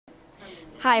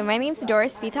Hi, my name is Adora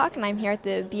Svitak, and I'm here at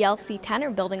the BLC10, or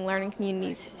Building Learning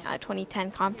Communities 2010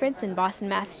 conference in Boston,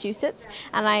 Massachusetts.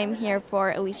 And I am here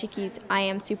for Alicia Keys' I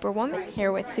Am Superwoman,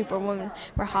 here with Superwoman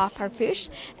Rahaf Harfoush.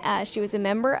 She was a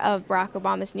member of Barack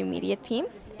Obama's new media team.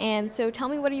 And so tell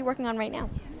me, what are you working on right now?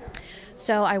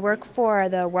 So I work for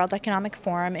the World Economic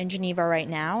Forum in Geneva right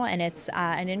now, and it's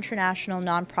an international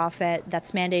nonprofit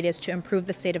that's mandated is to improve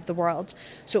the state of the world.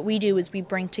 So what we do is we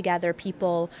bring together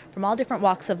people from all different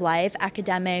walks of life,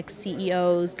 academics,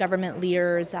 CEOs, government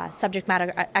leaders, subject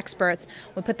matter experts.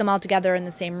 We put them all together in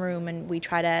the same room, and we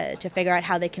try to figure out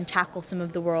how they can tackle some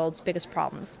of the world's biggest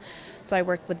problems. So I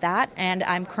work with that, and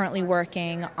I'm currently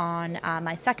working on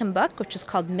my second book, which is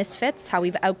called Misfits: How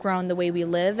We've Outgrown the Way We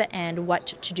Live and What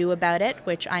to Do About It,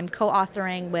 which I'm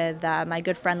co-authoring with my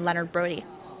good friend Leonard Brody.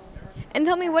 And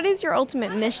tell me, what is your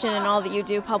ultimate mission in all that you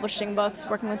do, publishing books,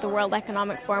 working with the World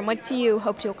Economic Forum? What do you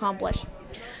hope to accomplish?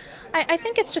 I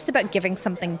think it's just about giving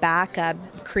something back,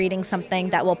 creating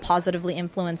something that will positively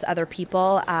influence other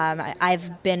people.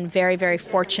 I've been very, very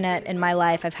fortunate in my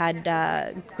life. I've had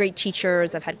great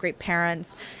teachers, I've had great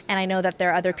parents, and I know that there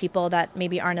are other people that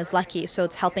maybe aren't as lucky. So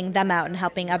it's helping them out and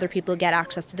helping other people get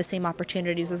access to the same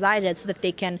opportunities as I did so that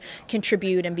they can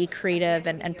contribute and be creative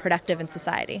and productive in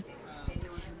society.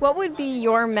 What would be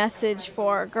your message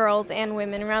for girls and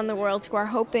women around the world who are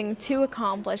hoping to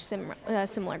accomplish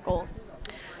similar goals?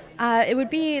 It would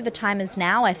be the time is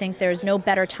now. I think there's no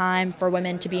better time for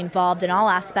women to be involved in all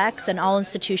aspects and all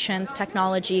institutions,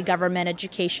 technology, government,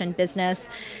 education, business,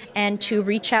 and to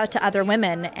reach out to other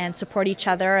women and support each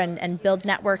other and build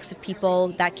networks of people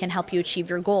that can help you achieve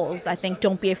your goals. I think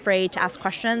don't be afraid to ask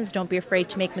questions, don't be afraid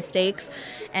to make mistakes,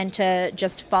 and to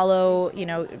just follow,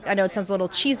 I know it sounds a little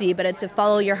cheesy, but it's to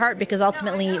follow your heart, because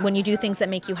ultimately when you do things that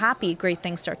make you happy, great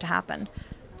things start to happen.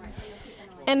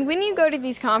 And when you go to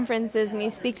these conferences and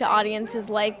you speak to audiences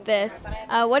like this,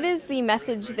 what is the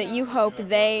message that you hope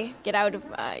they get out of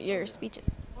your speeches?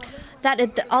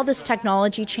 That all this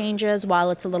technology changes,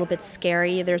 while it's a little bit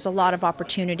scary, there's a lot of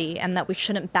opportunity, and that we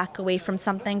shouldn't back away from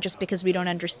something just because we don't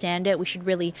understand it. We should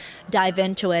really dive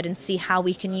into it and see how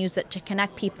we can use it to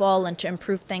connect people and to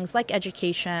improve things like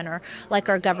education or like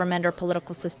our government or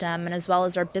political system, and as well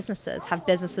as our businesses. Have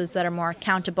businesses that are more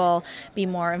accountable, be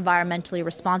more environmentally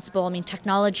responsible. I mean,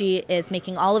 technology is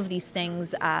making all of these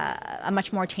things a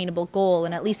much more attainable goal,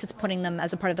 and at least it's putting them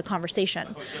as a part of the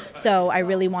conversation. So I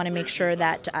really want to make sure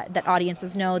that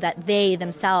audiences know that they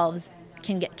themselves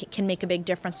can make a big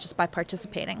difference just by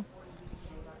participating.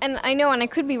 And I know, and I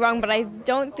could be wrong, but I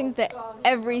don't think that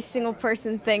every single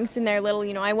person thinks in their little,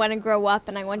 I want to grow up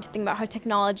and I want to think about how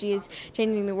technology is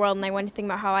changing the world and I want to think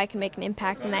about how I can make an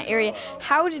impact in that area.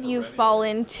 How did you fall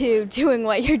into doing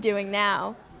what you're doing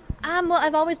now? Well,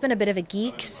 I've always been a bit of a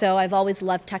geek, so I've always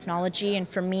loved technology, and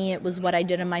for me it was what I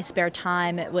did in my spare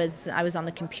time. I was on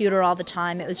the computer all the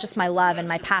time. It was just my love and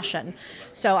my passion.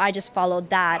 So I just followed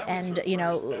that, and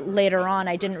later on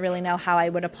I didn't really know how I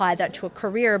would apply that to a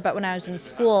career, but when I was in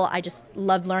school I just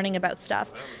loved learning about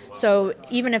stuff. So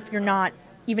even if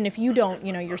you don't,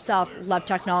 yourself love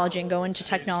technology and go into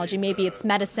technology, maybe it's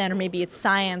medicine or maybe it's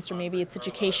science or maybe it's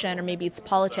education or maybe it's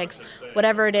politics,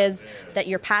 whatever it is that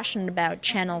you're passionate about,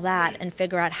 channel that and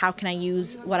figure out how can I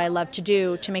use what I love to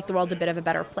do to make the world a bit of a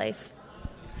better place.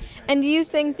 And do you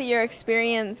think that your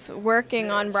experience working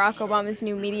on Barack Obama's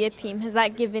new media team, has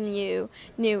that given you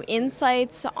new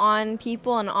insights on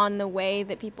people and on the way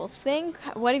that people think?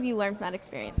 What have you learned from that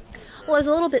experience? Well, I was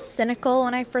a little bit cynical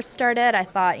when I first started. I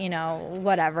thought,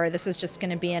 whatever, this is just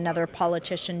going to be another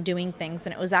politician doing things.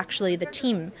 And it was actually the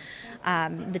team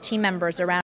members around